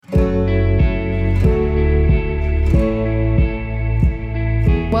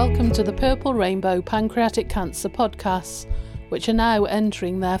Welcome to the Purple Rainbow Pancreatic Cancer podcasts, which are now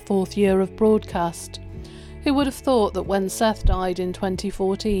entering their 4th year of broadcast. Who would have thought that when Seth died in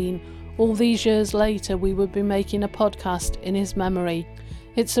 2014, all these years later we would be making a podcast in his memory?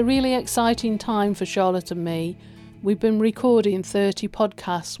 It's a really exciting time for Charlotte and me. We've been recording 30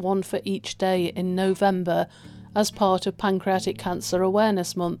 podcasts, one for each day in November, as part of Pancreatic Cancer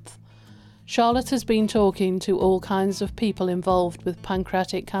Awareness Month. Charlotte has been talking to all kinds of people involved with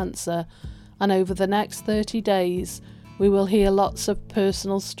pancreatic cancer, and over the next 30 days we will hear lots of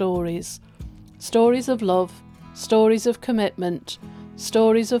personal stories. Stories of love, stories of commitment,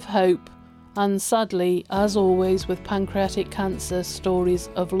 stories of hope, and sadly, as always with pancreatic cancer, stories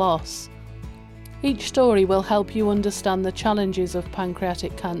of loss. Each story will help you understand the challenges of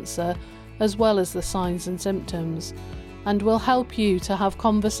pancreatic cancer as well as the signs and symptoms, and will help you to have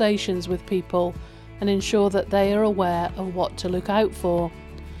conversations with people and ensure that they are aware of what to look out for.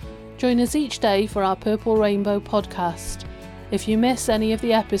 Join us each day for our Purple Rainbow podcast. If you miss any of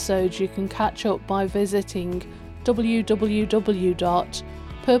the episodes, you can catch up by visiting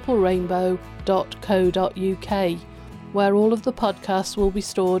www.purplerainbow.co.uk, where all of the podcasts will be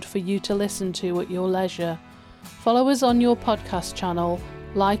stored for you to listen to at your leisure. Follow us on your podcast channel,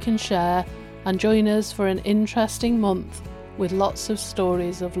 like and share, and join us for an interesting month with lots of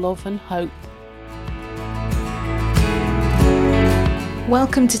stories of love and hope.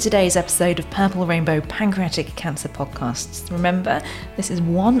 Welcome to today's episode of Purple Rainbow Pancreatic Cancer Podcasts. Remember, this is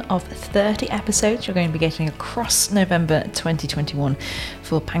one of 30 episodes you're going to be getting across November 2021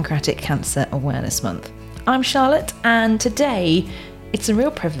 for Pancreatic Cancer Awareness Month. I'm Charlotte, and today it's a real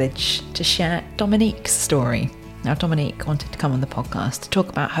privilege to share Dominique's story. Now, Dominique wanted to come on the podcast to talk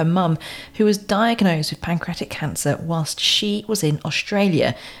about her mum, who was diagnosed with pancreatic cancer whilst she was in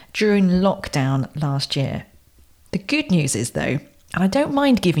Australia during lockdown last year. The good news is, though, and I don't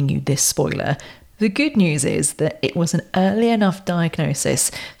mind giving you this spoiler, the good news is that it was an early enough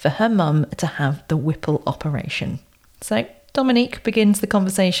diagnosis for her mum to have the Whipple operation. So Dominique begins the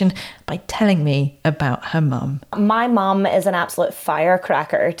conversation by telling me about her mum. My mum is an absolute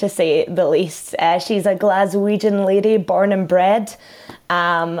firecracker, to say the least. She's a Glaswegian lady, born and bred.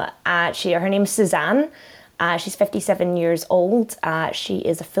 Her name's Suzanne. She's 57 years old. She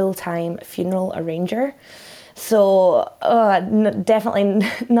is a full-time funeral arranger. So definitely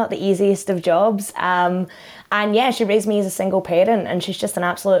not the easiest of jobs. And yeah, she raised me as a single parent, and she's just an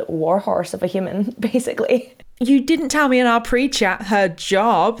absolute warhorse of a human, basically. You didn't tell me in our pre-chat her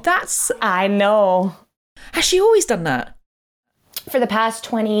job. I know. Has she always done that? For the past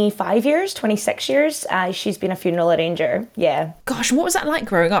 26 years, she's been a funeral arranger, yeah. Gosh, what was that like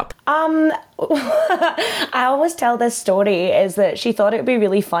growing up? I always tell this story is that she thought it would be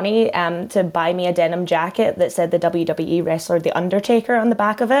really funny to buy me a denim jacket that said the WWE wrestler The Undertaker on the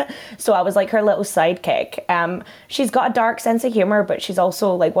back of it. So I was like her little sidekick. She's got a dark sense of humour, but she's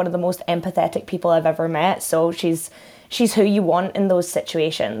also like one of the most empathetic people I've ever met. So she's who you want in those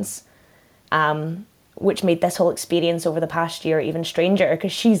situations. Which made this whole experience over the past year even stranger,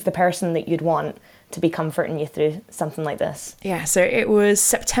 because she's the person that you'd want to be comforting you through something like this. Yeah, so it was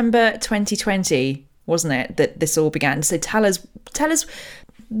September 2020, wasn't it, that this all began? So tell us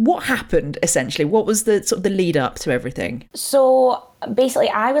what happened, essentially. What was the sort of the lead up to everything? So basically,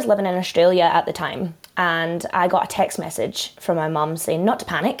 I was living in Australia at the time, and I got a text message from my mum saying not to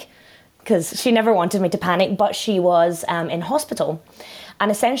panic, because she never wanted me to panic, but she was in hospital. And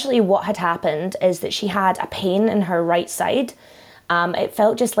essentially what had happened is that she had a pain in her right side. It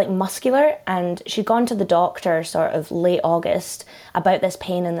felt just like muscular, and she'd gone to the doctor sort of late August about this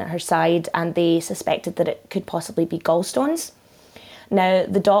pain in her side, and they suspected that it could possibly be gallstones. Now,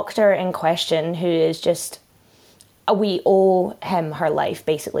 the doctor in question, who is just, we owe him her life,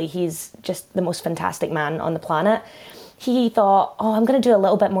 basically. He's just the most fantastic man on the planet. He thought, I'm going to do a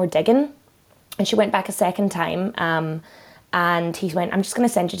little bit more digging. And she went back a second time, and he went, I'm just going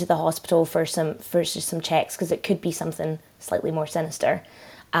to send you to the hospital for some checks, because it could be something slightly more sinister.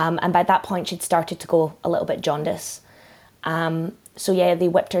 And by that point, she'd started to go a little bit jaundice. So yeah, they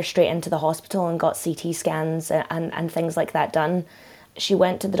whipped her straight into the hospital and got CT scans and things like that done. She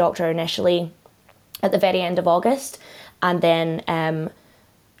went to the doctor initially at the very end of August, and then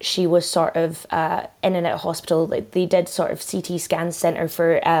she was sort of in and out of hospital. They did sort of CT scans, sent her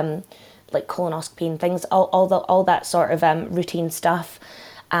for like colonoscopy and things, all that sort of routine stuff.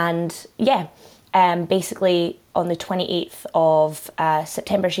 And yeah, basically on the 28th of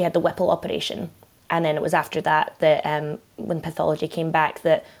September, she had the Whipple operation. And then it was after that when pathology came back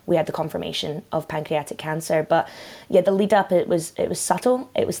that we had the confirmation of pancreatic cancer. But yeah, the lead up, it was subtle.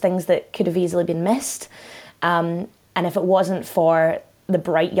 It was things that could have easily been missed. And if it wasn't for the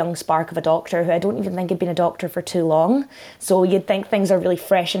bright young spark of a doctor who I don't even think had been a doctor for too long. So you'd think things are really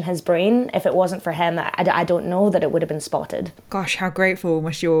fresh in his brain. If it wasn't for him, I don't know that it would have been spotted. Gosh, how grateful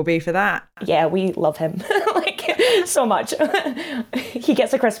must you all be for that? Yeah, we love him. Like, so much. He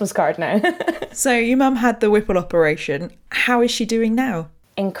gets a Christmas card now. So your mum had the Whipple operation. How is she doing now?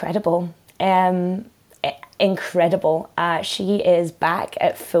 Incredible. Incredible. She is back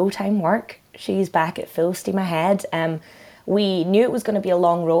at full-time work. She's back at full steam ahead. We knew it was going to be a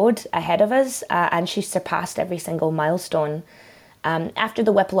long road ahead of us, and she surpassed every single milestone. After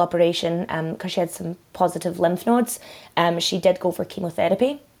the Whipple operation, because she had some positive lymph nodes, she did go for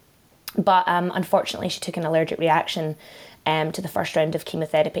chemotherapy. But unfortunately, she took an allergic reaction to the first round of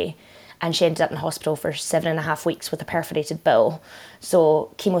chemotherapy, and she ended up in hospital for 7.5 weeks with a perforated bowel.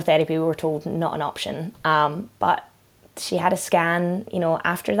 So chemotherapy, we were told, not an option. But she had a scan,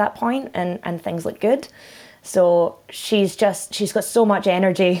 after that point, and things look good. So she's got so much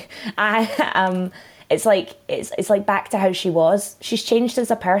energy. It's like back to how she was. She's changed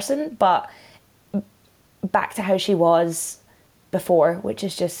as a person, but back to how she was before, which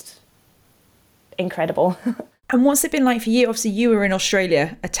is just incredible. And what's it been like for you? Obviously, you were in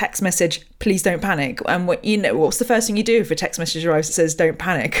Australia, a text message, please don't panic. And what's the first thing you do if a text message arrives that says don't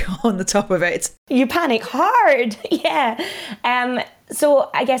panic on the top of it? You panic hard. Yeah. So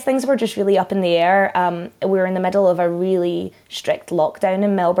I guess things were just really up in the air. We were in the middle of a really strict lockdown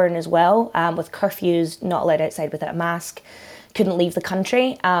in Melbourne as well, with curfews, not allowed outside without a mask, couldn't leave the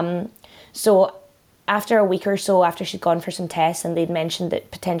country. So after a week or so after she'd gone for some tests and they'd mentioned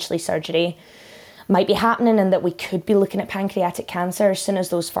that potentially surgery might be happening and that we could be looking at pancreatic cancer, as soon as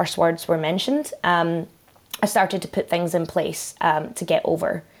those first words were mentioned, I started to put things in place to get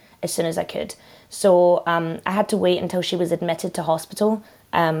over as soon as I could. So I had to wait until she was admitted to hospital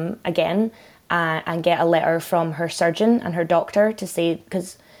again and get a letter from her surgeon and her doctor to say,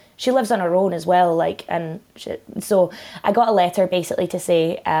 because she lives on her own as well, so I got a letter basically to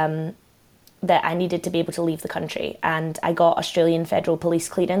say that I needed to be able to leave the country, and I got Australian Federal Police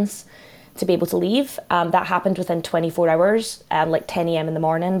clearance to be able to leave. That happened within 24 hours, like 10 a.m. in the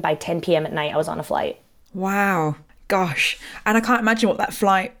morning. By 10 p.m. at night, I was on a flight. Wow. Gosh. And I can't imagine what that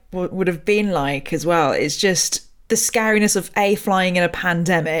flight would have been like as well. It's just the scariness of A, flying in a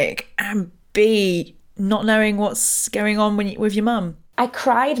pandemic, and B, not knowing what's going on with your mum. I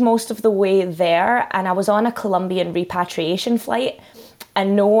cried most of the way there, and I was on a Colombian repatriation flight,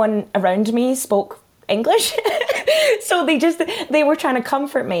 and no one around me spoke English. So they were trying to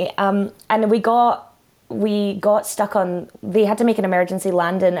comfort me. And we got stuck they had to make an emergency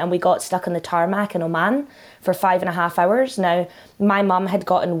landing, and we got stuck on the tarmac in Oman for 5.5 hours. Now, my mum had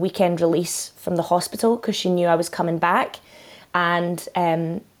gotten weekend release from the hospital because she knew I was coming back. And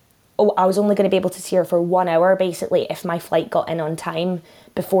I was only going to be able to see her for 1 hour, basically, if my flight got in on time,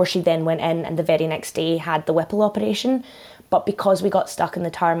 before she then went in and the very next day had the Whipple operation. But because we got stuck in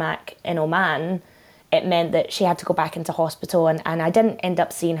the tarmac in Oman, it meant that she had to go back into hospital, and I didn't end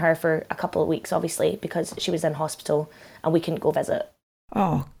up seeing her for a couple of weeks, obviously, because she was in hospital and we couldn't go visit.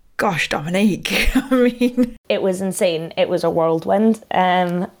 Oh, gosh, Dominique. I mean... It was insane. It was a whirlwind.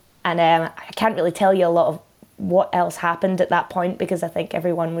 I can't really tell you a lot of what else happened at that point, because I think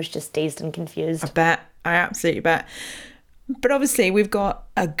everyone was just dazed and confused. I bet. I absolutely bet. But obviously, we've got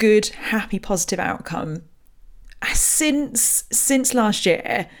a good, happy, positive outcome. Since last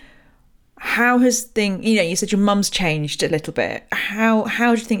year... How has you said your mum's changed a little bit. How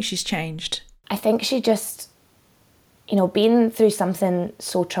do you think she's changed? I think she just, been through something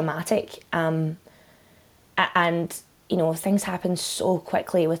so traumatic, and, things happen so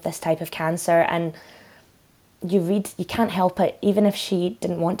quickly with this type of cancer, and you can't help it. Even if she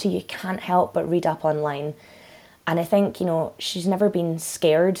didn't want to, you can't help but read up online. And I think, she's never been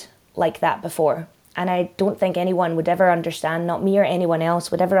scared like that before. And I don't think anyone would ever understand, not me or anyone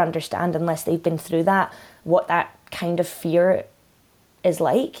else would ever understand unless they've been through that, what that kind of fear is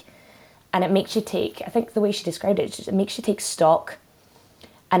like. And it makes you take, I think the way she described it, it makes you take stock.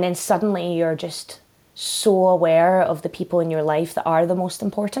 And then suddenly you're just so aware of the people in your life that are the most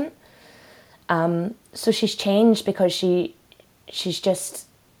important. So she's changed because she's just...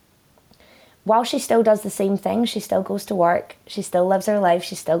 While she still does the same thing, she still goes to work, she still lives her life,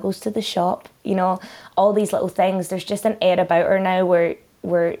 she still goes to the shop, all these little things. There's just an air about her now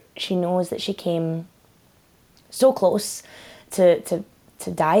where she knows that she came so close to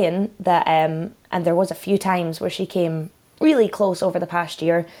dying that, and there was a few times where she came really close over the past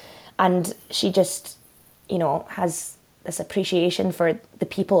year, and she just, has this appreciation for the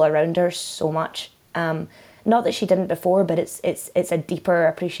people around her so much. Not that she didn't before, but it's a deeper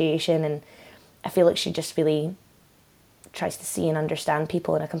appreciation, and I feel like she just really tries to see and understand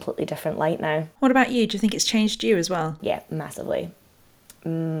people in a completely different light now. What about you? Do you think it's changed you as well? Yeah, massively.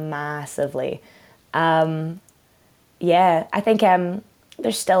 Massively. Yeah, I think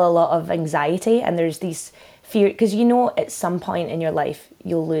there's still a lot of anxiety, and there's these fear, because you know at some point in your life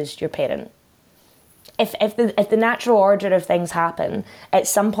you'll lose your parent. If the natural order of things happen, at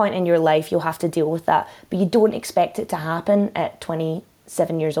some point in your life you'll have to deal with that, but you don't expect it to happen at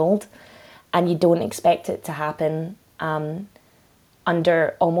 27 years old, and you don't expect it to happen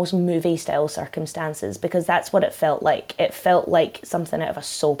under almost movie style circumstances, because that's what it felt like. It felt like something out of a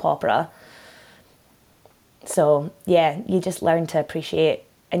soap opera. So yeah, you just learn to appreciate,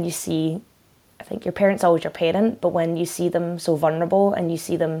 and you see, I think your parent's always your parent, but when you see them so vulnerable and you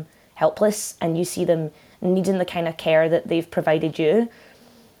see them helpless and you see them needing the kind of care that they've provided you,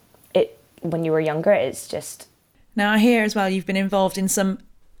 when you were younger, it's just... Now I hear as well you've been involved in some,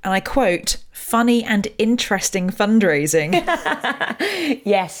 and I quote, funny and interesting fundraising.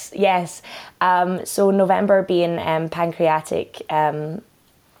 Yes. So November being Pancreatic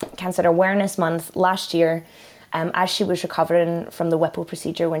Cancer Awareness Month, last year, as she was recovering from the Whipple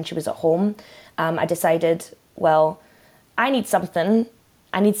procedure when she was at home, I decided, well, I need something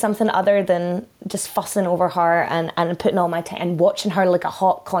other than just fussing over her and putting all my time and watching her like a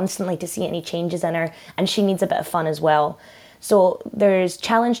hawk constantly to see any changes in her, and she needs a bit of fun as well. So there's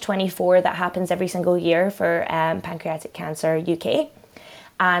Challenge 24 that happens every single year for Pancreatic Cancer UK.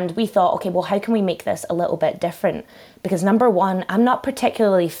 And we thought, okay, well, how can we make this a little bit different? Because number one, I'm not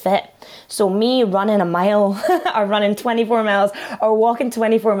particularly fit. So me running a mile or running 24 miles or walking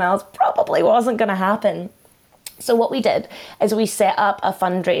 24 miles probably wasn't going to happen. So what we did is we set up a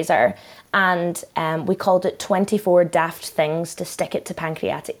fundraiser, and we called it 24 Daft Things to Stick It to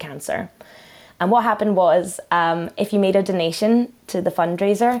Pancreatic Cancer. And what happened was, if you made a donation to the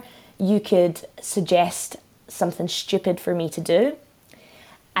fundraiser, you could suggest something stupid for me to do,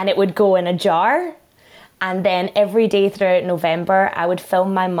 and it would go in a jar. And then every day throughout November, I would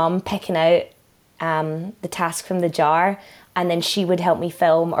film my mum picking out the task from the jar, and then she would help me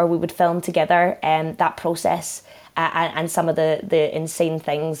film, or we would film together that process and some of the insane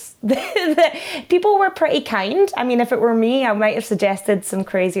things. People were pretty kind. I mean, if it were me, I might have suggested some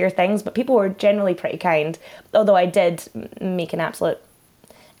crazier things, but people were generally pretty kind, although I did make an absolute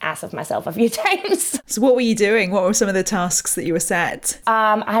ass of myself a few times. So what were you doing? What were some of the tasks that you were set?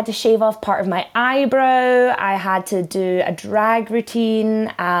 I had to shave off part of my eyebrow. I had to do a drag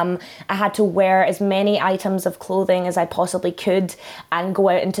routine. I had to wear as many items of clothing as I possibly could and go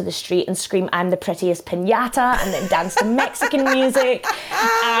out into the street and scream, "I'm the prettiest piñata," and then dance to Mexican music.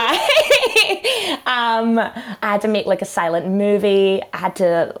 I had to make like a silent movie. I had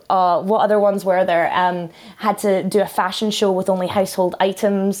to, what other ones were there? Had to do a fashion show with only household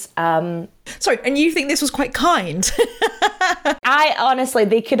items. Sorry, and you think this was quite kind? I honestly,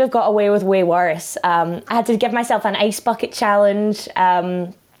 they could have got away with way worse. I had to give myself an ice bucket challenge.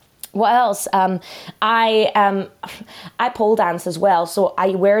 What else? I pole dance as well, so I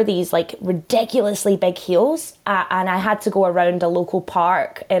wear these like ridiculously big heels, and I had to go around a local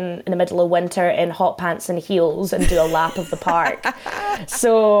park in the middle of winter in hot pants and heels and do a lap of the park.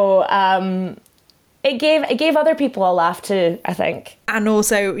 So it gave other people a laugh too, I think. And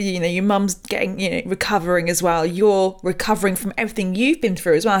also, your mum's getting, recovering as well. You're recovering from everything you've been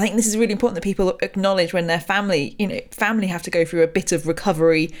through as well. I think this is really important that people acknowledge when their family have to go through a bit of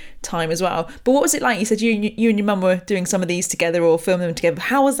recovery time as well. But what was it like? You said you and your mum were doing some of these together or filming them together.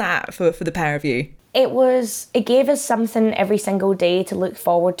 How was that for the pair of you? It gave us something every single day to look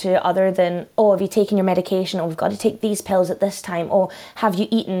forward to, other than, oh, have you taken your medication? Oh, we've got to take these pills at this time. Oh, have you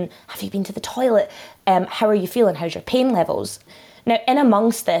eaten? Have you been to the toilet? How are you feeling? How's your pain levels? Now, in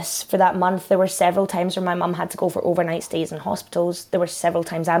amongst this, for that month, there were several times where my mum had to go for overnight stays in hospitals. There were several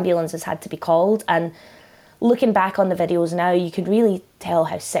times ambulances had to be called. And looking back on the videos now, you could really tell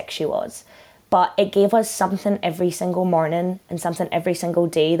how sick she was. But it gave us something every single morning and something every single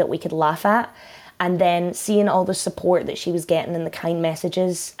day that we could laugh at. And then seeing all the support that she was getting and the kind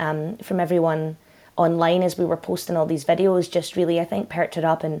messages from everyone online as we were posting all these videos just really, I think, perked it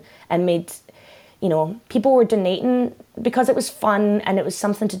up and made, people were donating because it was fun and it was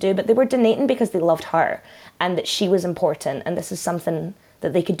something to do, but they were donating because they loved her and that she was important, and this is something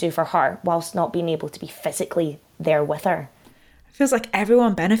that they could do for her whilst not being able to be physically there with her. It feels like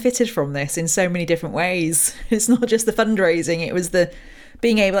everyone benefited from this in so many different ways. It's not just the fundraising, it was the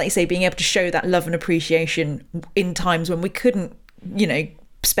being able, like you say, being able to show that love and appreciation in times when we couldn't,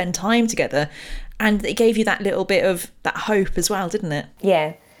 spend time together. And it gave you that little bit of that hope as well, didn't it?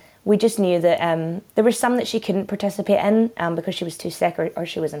 Yeah. we just knew that there were some that she couldn't participate in because she was too sick or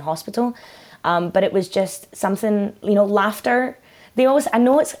she was in hospital. But it was just something, laughter. I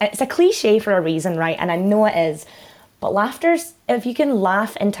know it's a cliche for a reason, right? And I know it is. But laughter's, if you can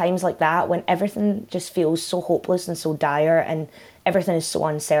laugh in times like that, when everything just feels so hopeless and so dire and everything is so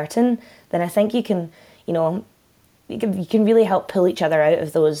uncertain, then I think you can, you can really help pull each other out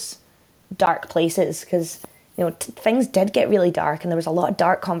of those dark places, because things did get really dark and there was a lot of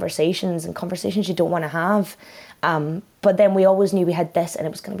dark conversations and conversations you don't want to have. But then we always knew we had this, and it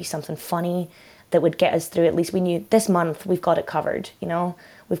was going to be something funny that would get us through. At least we knew this month we've got it covered.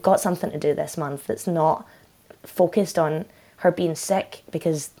 We've got something to do this month that's not focused on her being sick,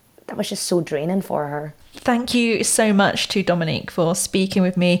 because that was just so draining for her. Thank you so much to Dominique for speaking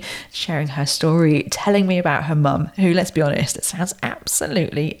with me, sharing her story, telling me about her mum, who, let's be honest, it sounds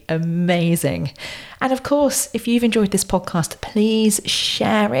absolutely amazing. And of course, if you've enjoyed this podcast, please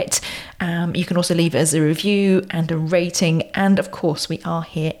share it. You can also leave us a review and a rating. And of course, we are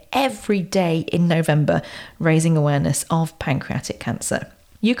here every day in November raising awareness of pancreatic cancer.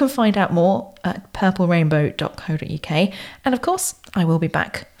 You can find out more at purplerainbow.co.uk. And of course, I will be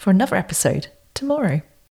back for another episode tomorrow.